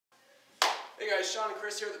Hey guys, Sean and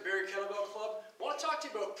Chris here at the Barrie Kettlebell Club. I want to talk to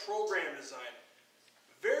you about program design.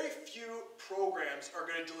 Very few programs are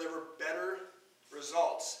going to deliver better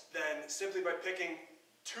results than simply by picking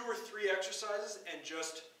 2 or 3 exercises and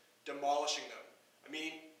just demolishing them. I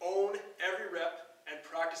mean, own every rep and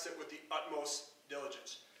practice it with the utmost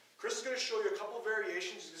diligence. Chris is going to show you a couple of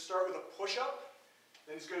variations. He's going to start with a push-up,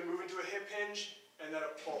 then he's going to move into a hip hinge, and then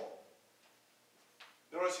a pull.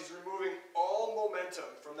 Notice he's removing all momentum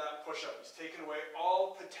from that push-up. He's taking away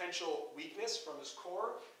all potential weakness from his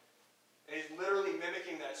core, and he's literally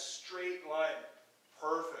mimicking that straight line.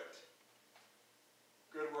 Perfect.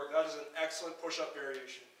 Good work. That is an excellent push-up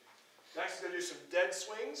variation. Next, he's going to do some dead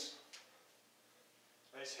swings.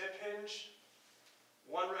 Nice hip hinge.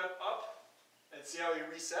 1 rep up, and see how he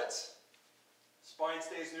resets. Spine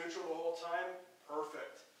stays neutral the whole time.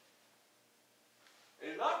 Perfect. And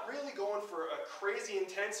you're not really going for a crazy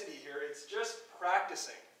intensity here, it's just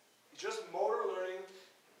practicing. Just motor learning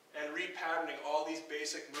and repatterning all these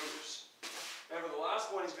basic moves. And for the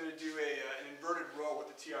last one, he's going to do an inverted row with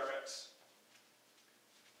the TRX.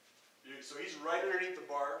 So he's right underneath the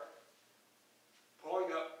bar,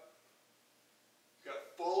 pulling up. He's got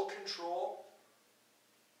full control.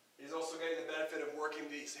 He's also getting the benefit of working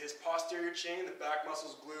his posterior chain, the back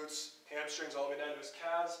muscles, glutes, hamstrings, all the way down to his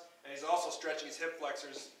calves. And he's also stretching his hip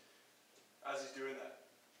flexors as he's doing that.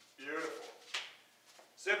 Beautiful.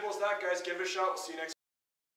 Simple as that, guys. Give it a shot. We'll see you next time.